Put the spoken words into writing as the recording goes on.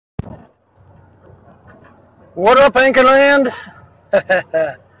What up, Anchorland?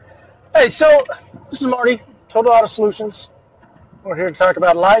 Hey, so this is Marty, Total Auto Solutions. We're here to talk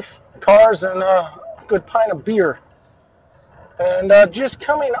about life, cars, and a good pint of beer. And just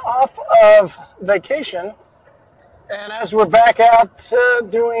coming off of vacation, and as we're back out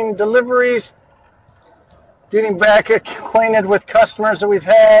doing deliveries, getting back acquainted with customers that we've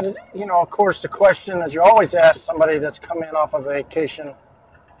had, of course, the question that you always ask somebody that's come in off of vacation,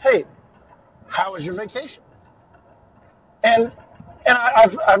 hey, how was your vacation? And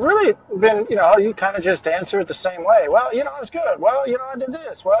I've really been, you kind of just answer it the same way. Well, it was good. Well, I did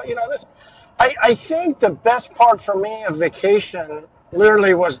this. Well, this. I think the best part for me of vacation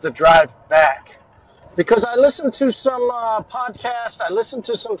literally was the drive back. Because I listened to some podcasts, I listened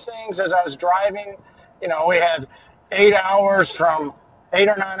to some things as I was driving. We had 8 hours from 8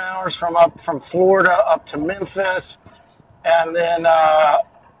 or 9 hours from Florida up to Memphis, and then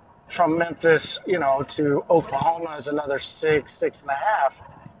from Memphis, to Oklahoma is another 6.5.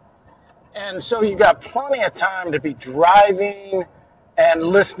 And so you got plenty of time to be driving and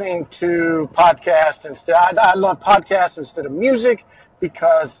listening to podcasts instead. I love podcasts instead of music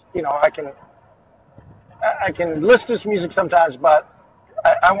because, I can listen to music sometimes, but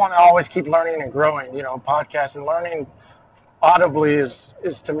I want to always keep learning and growing. Podcasts and learning audibly is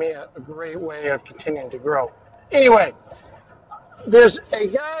to me a great way of continuing to grow. Anyway, there's a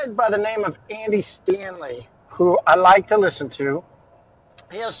guy by the name of Andy Stanley who I like to listen to.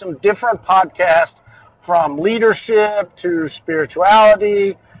 He has some different podcasts from leadership to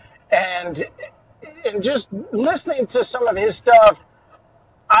spirituality, and just listening to some of his stuff,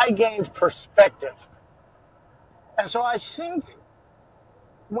 I gained perspective. And so I think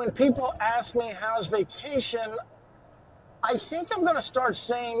when people ask me how's vacation, I think I'm going to start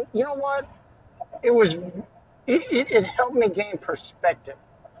saying, you know what, it helped me gain perspective.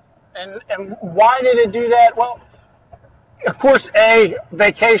 And why did it do that? Well, of course, a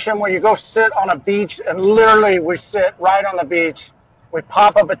vacation where you go sit on a beach, and literally we sit right on the beach. We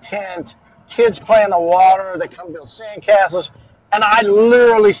pop up a tent, kids play in the water, they come build sandcastles, and I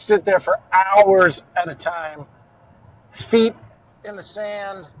literally sit there for hours at a time, feet in the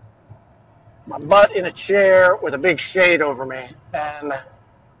sand, my butt in a chair with a big shade over me, and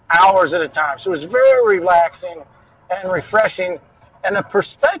hours at a time. So it was very relaxing and refreshing. And the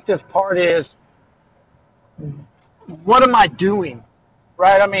perspective part is, what am I doing?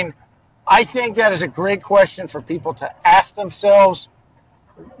 Right? I mean, I think that is a great question for people to ask themselves.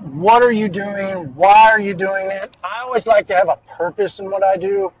 What are you doing? Why are you doing it? I always like to have a purpose in what I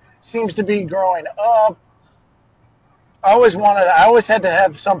do. Seems to be growing up. I always had to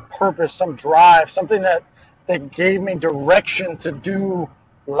have some purpose, some drive, something that gave me direction to do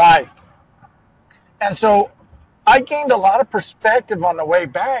life. And so I gained a lot of perspective on the way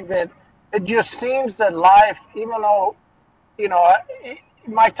back that it just seems that life, even though,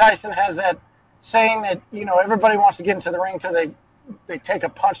 Mike Tyson has that saying that, everybody wants to get into the ring until they take a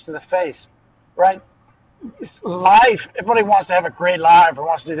punch to the face, right? It's life, everybody wants to have a great life or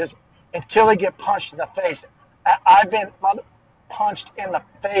wants to do this until they get punched in the face. I've been punched in the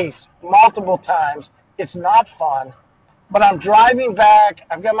face multiple times. It's not fun. But I'm driving back.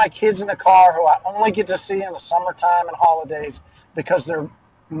 I've got my kids in the car who I only get to see in the summertime and holidays because their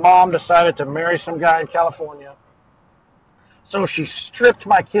mom decided to marry some guy in California. So she stripped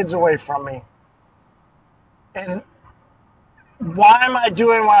my kids away from me. And why am I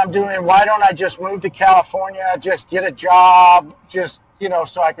doing what I'm doing? Why don't I just move to California, just get a job,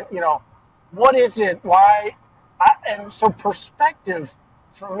 so I can, what is it? Why? And so perspective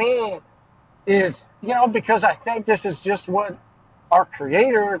for me is, because I think this is just what our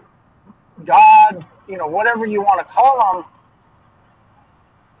Creator, God, whatever you want to call him,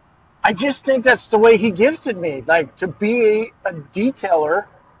 I just think that's the way he gifted me. Like, to be a detailer,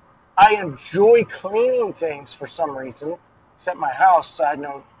 I enjoy cleaning things for some reason, except my house, side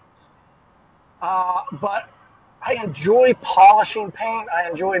note. But I enjoy polishing paint. I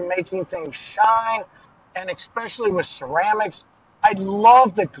enjoy making things shine, and especially with ceramics, I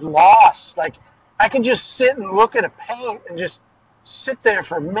love the gloss. Like, I can just sit and look at a paint and just sit there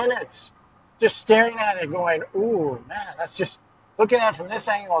for minutes, just staring at it going, ooh, man, that's just looking at it from this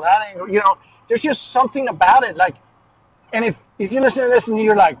angle, that angle. There's just something about it. Like, and if you listen to this and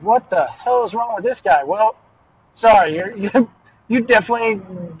you're like, what the hell is wrong with this guy? Well, sorry, you definitely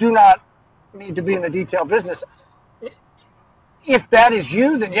do not need to be in the detail business. If that is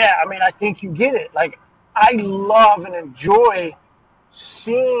you, then yeah, I think you get it. Like, I love and enjoy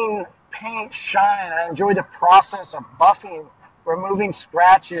seeing paint shine. I enjoy the process of buffing, removing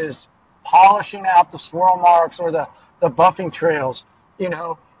scratches, polishing out the swirl marks or the buffing trails,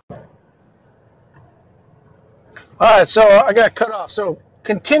 All right, so I got cut off. So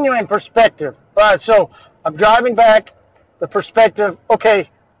continuing perspective. All right, so I'm driving back. The perspective. Okay,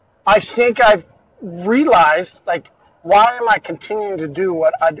 I think I've realized like why am I continuing to do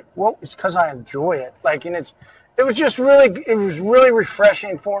what I do? Well, it's because I enjoy it. Like, and it was really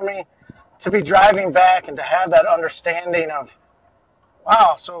refreshing for me to be driving back and to have that understanding of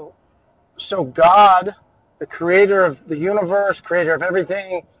wow. So God, the creator of the universe, creator of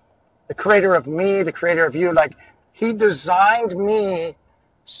everything, the creator of me, the creator of you, like he designed me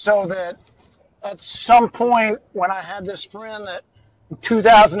so that at some point when I had this friend that in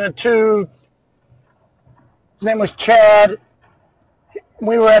 2002, his name was Chad,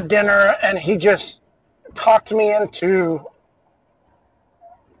 we were at dinner and he just talked me into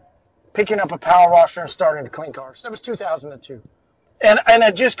picking up a power washer and starting to clean cars. That was 2002. And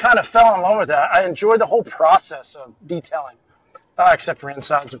I just kind of fell in love with that. I enjoyed the whole process of detailing, except for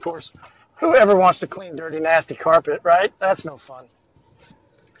insides, of course. Whoever wants to clean dirty, nasty carpet, right? That's no fun.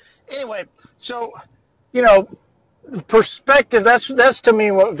 Anyway, so, you know, perspective, that's to me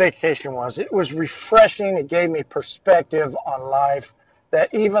what vacation was. It was refreshing. It gave me perspective on life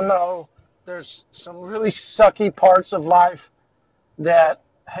that even though there's some really sucky parts of life that,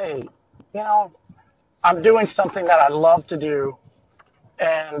 hey, you know, I'm doing something that I love to do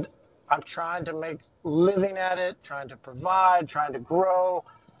and I'm trying to make living at it, trying to provide, trying to grow,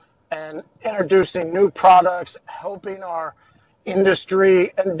 and introducing new products, helping our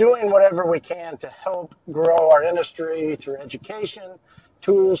industry, and doing whatever we can to help grow our industry through education,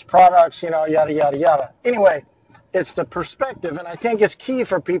 tools, products, yada, yada, yada. Anyway, it's the perspective, and I think it's key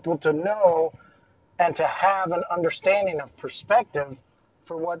for people to know and to have an understanding of perspective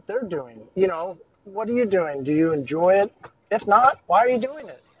for what they're doing. What are you doing? Do you enjoy it? If not, why are you doing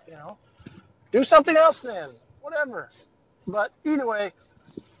it? Do something else then, whatever. But either way,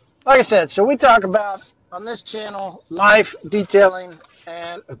 like I said, so we talk about on this channel life, detailing,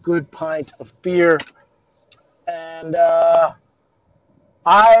 and a good pint of beer. And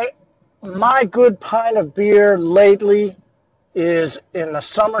my good pint of beer lately is in the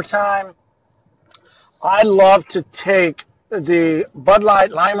summertime. I love to take the Bud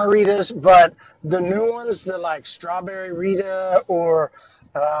Light Lime-A-Ritas, but the new ones, the like Strawberry Rita or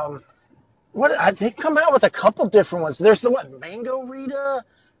they come out with a couple different ones. There's the Mango Rita.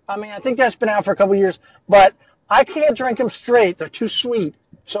 I mean, I think that's been out for a couple years, but I can't drink them straight. They're too sweet.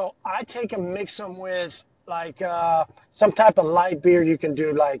 So I take and mix them with like some type of light beer. You can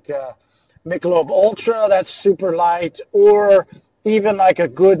do like Michelob Ultra, that's super light, or even like a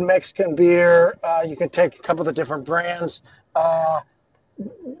good Mexican beer. You can take a couple of the different brands.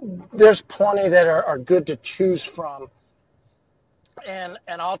 There's plenty that are good to choose from. And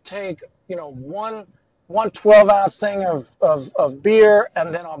I'll take, one 12-ounce thing of beer,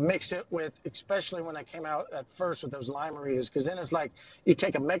 and then I'll mix it with, especially when I came out at first with those Lime-A-Ritas, because then it's like you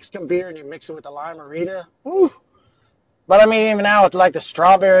take a Mexican beer and you mix it with a Lime-A-Rita. Woo! But I mean, even now with like the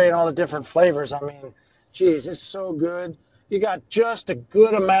strawberry and all the different flavors, I mean, geez, it's so good. You got just a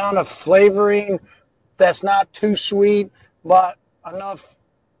good amount of flavoring that's not too sweet, but enough.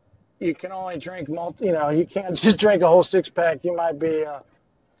 You can only drink you can't just drink a whole six-pack. You might be a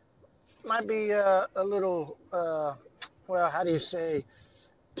little, well, how do you say,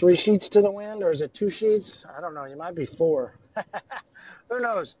 3 sheets to the wind, or is it 2 sheets? I don't know. You might be 4. Who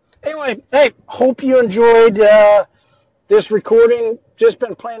knows? Anyway, hey, hope you enjoyed this recording. Just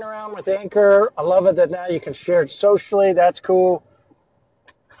been playing around with Anchor. I love it that now you can share it socially. That's cool.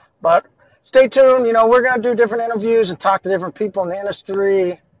 But stay tuned. We're going to do different interviews and talk to different people in the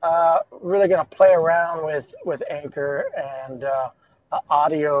industry. Really going to play around with Anchor and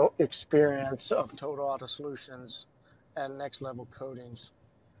audio experience of Total Auto Solutions and Next Level Coatings.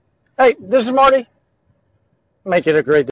 Hey, this is Marty. Make it a great day.